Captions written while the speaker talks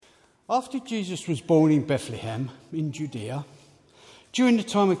After Jesus was born in Bethlehem, in Judea, during the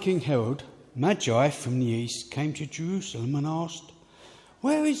time of King Herod, Magi from the east came to Jerusalem and asked,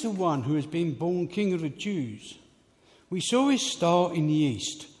 "Where is the one who has been born King of the Jews? We saw his star in the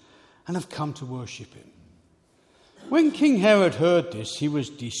east and have come to worship him." When King Herod heard this, he was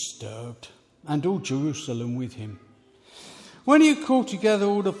disturbed, and all Jerusalem with him. When he had called together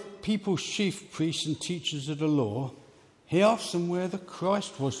all the people's chief priests and teachers of the law, he asked them where the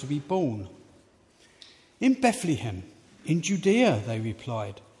Christ was to be born. "In Bethlehem, in Judea," they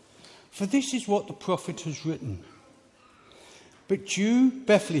replied, "for this is what the prophet has written. But you,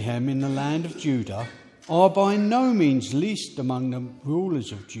 Bethlehem, in the land of Judah, are by no means least among the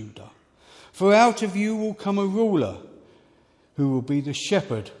rulers of Judah. For out of you will come a ruler who will be the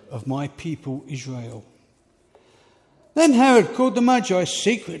shepherd of my people Israel." Then Herod called the Magi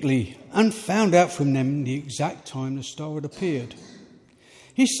secretly and found out from them the exact time the star had appeared.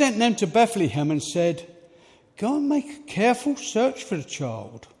 He sent them to Bethlehem and said, "Go and make a careful search for the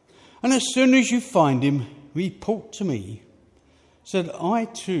child, and as soon as you find him, report to me, so that I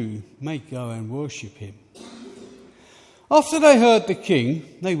too may go and worship him." After they heard the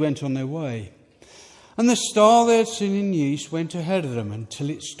king, they went on their way. And the star they had seen in the east went ahead of them until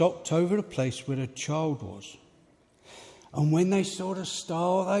it stopped over the place where the child was. And when they saw the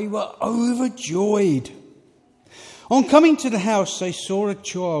star, they were overjoyed. On coming to the house, they saw a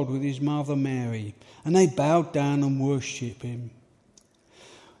child with his mother Mary, and they bowed down and worshipped him.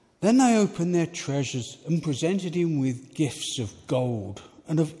 Then they opened their treasures and presented him with gifts of gold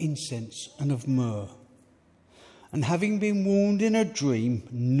and of incense and of myrrh. And having been warned in a dream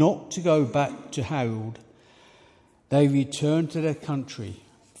not to go back to Herod, they returned to their country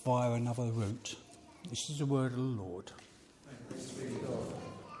via another route. This is the word of the Lord. Thanks be to God.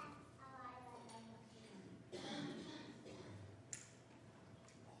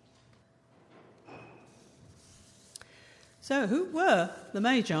 So, who were the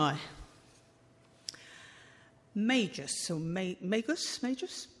Magi? Magus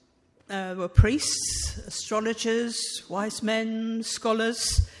were priests, astrologers, wise men,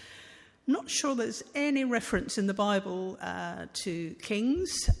 scholars. Not sure there's any reference in the Bible to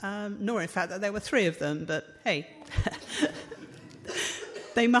kings, nor in fact that there were three of them, but hey.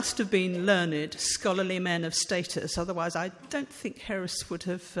 They must have been learned, scholarly men of status, otherwise I don't think Herod would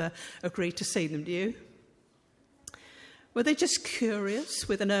have agreed to see them, do you? Were they just curious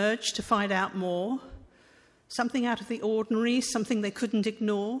with an urge to find out more? Something out of the ordinary, something they couldn't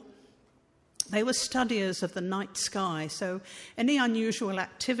ignore? They were studiers of the night sky, so any unusual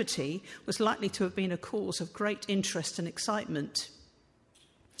activity was likely to have been a cause of great interest and excitement.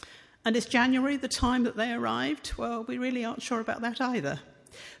 And is January the time that they arrived? Well, we really aren't sure about that either.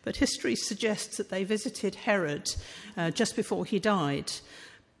 But history suggests that they visited Herod just before he died.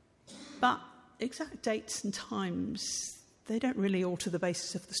 But exact dates and times, they don't really alter the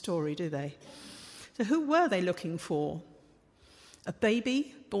basis of the story, do they? So who were they looking for? A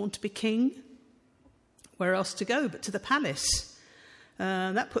baby born to be king? Where else to go but to the palace?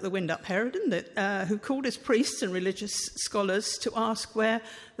 That put the wind up Herod, didn't it? Who called his priests and religious scholars to ask where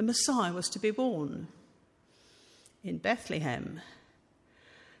the Messiah was to be born. In Bethlehem.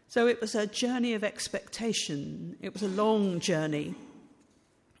 So it was a journey of expectation. It was a long journey.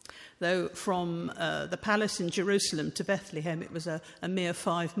 Though from the palace in Jerusalem to Bethlehem, it was a mere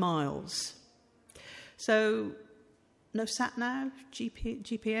 5 miles. So no sat-nav,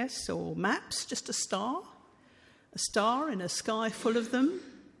 GPS or maps, just a star in a sky full of them.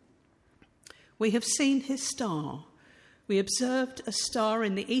 We have seen his star. We observed a star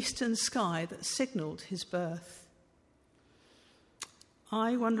in the eastern sky that signalled his birth.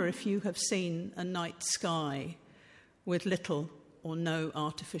 I wonder if you have seen a night sky with little or no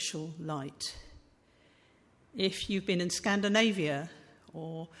artificial light. If you've been in Scandinavia,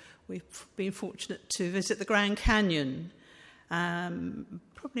 or we've been fortunate to visit the Grand Canyon,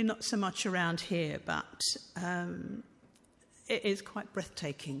 probably not so much around here, but it is quite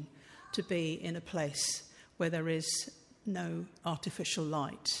breathtaking to be in a place where there is no artificial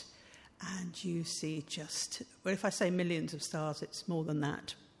light. And you see just, well, if I say millions of stars, it's more than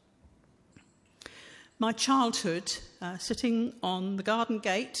that. My childhood, sitting on the garden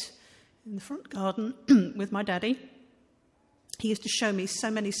gate in the front garden with my daddy, he used to show me so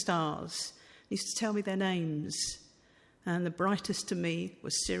many stars. He used to tell me their names. And the brightest to me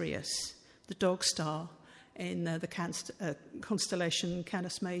was Sirius, the dog star in the constellation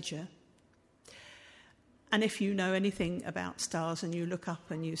Canis Major. And if you know anything about stars and you look up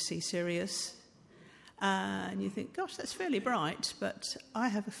and you see Sirius, and you think, gosh, that's fairly bright, but I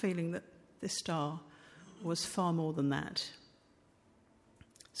have a feeling that this star was far more than that.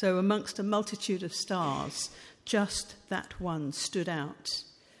 So amongst a multitude of stars, just that one stood out.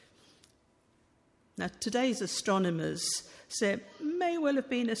 Now, today's astronomers say it may well have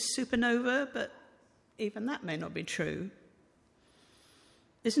been a supernova, but even that may not be true.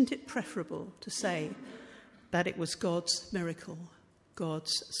 Isn't it preferable to say that it was God's miracle,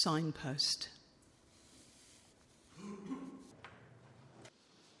 God's signpost?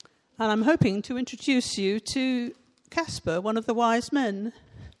 And I'm hoping to introduce you to Caspar, one of the wise men.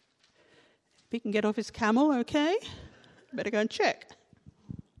 If he can get off his camel, okay? Better go and check.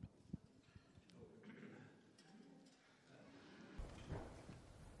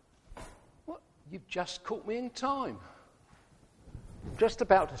 What? You've just caught me in time. I'm just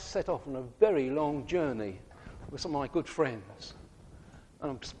about to set off on a very long journey with some of my good friends.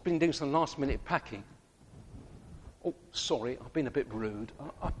 And I've been doing some last-minute packing. Oh, sorry, I've been a bit rude.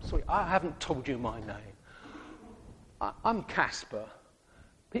 I'm sorry, I haven't told you my name. I'm Caspar.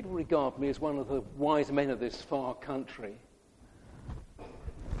 People regard me as one of the wise men of this far country.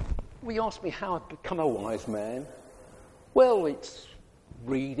 Well, you ask me how I've become a wise man. Well, it's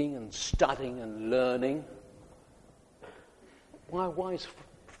reading and studying and learning. My wise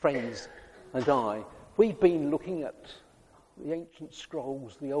friends and I, we've been looking at the ancient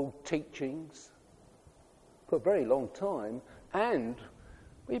scrolls, the old teachings, for a very long time, and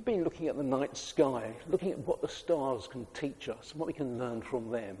we've been looking at the night sky, looking at what the stars can teach us and what we can learn from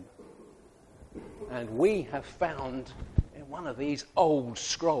them. And we have found in one of these old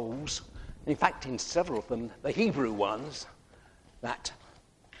scrolls, in fact in several of them, the Hebrew ones, that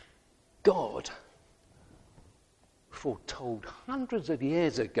God foretold hundreds of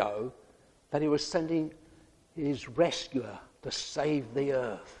years ago that he was sending his rescuer to save the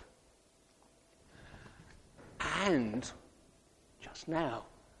earth. And just now,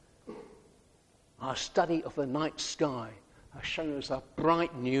 our study of the night sky has shown us a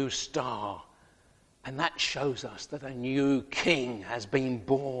bright new star, and that shows us that a new king has been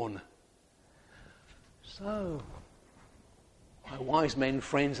born. So, my wise men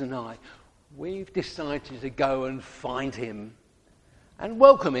friends and I, we've decided to go and find him and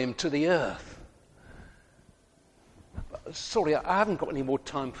welcome him to the earth. Sorry, I haven't got any more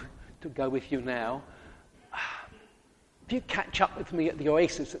time to go with you now. If you catch up with me at the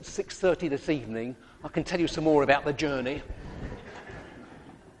Oasis at 6:30 this evening, I can tell you some more about the journey.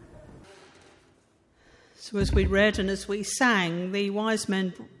 So as we read and as we sang, the wise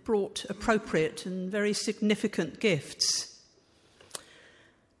men brought appropriate and very significant gifts.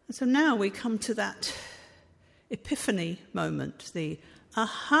 And so now we come to that epiphany moment, the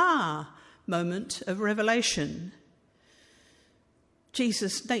aha moment of revelation.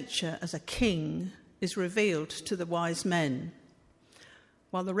 Jesus' nature as a king is revealed to the wise men,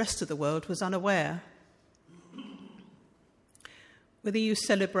 while the rest of the world was unaware. Whether you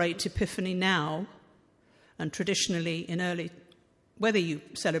celebrate Epiphany now, and traditionally whether you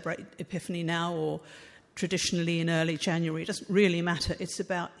celebrate Epiphany now or traditionally in early January, it doesn't really matter. It's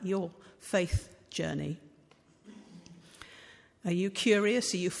about your faith journey. Are you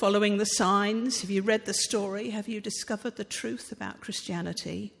curious? Are you following the signs? Have you read the story? Have you discovered the truth about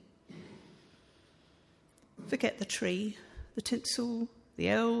Christianity? Forget the tree, the tinsel, the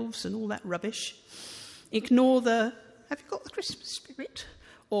elves and all that rubbish. Ignore the, have you got the Christmas spirit?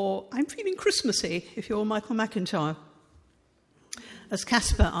 Or, I'm feeling Christmassy, if you're Michael McIntyre. As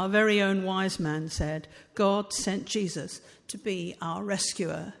Caspar, our very own wise man, said, God sent Jesus to be our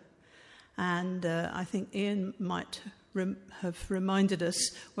rescuer. And I think Ian might have reminded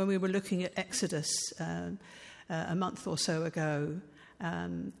us when we were looking at Exodus a month or so ago,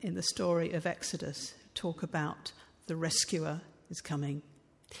 in the story of Exodus, talk about the rescuer is coming.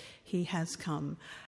 He has come.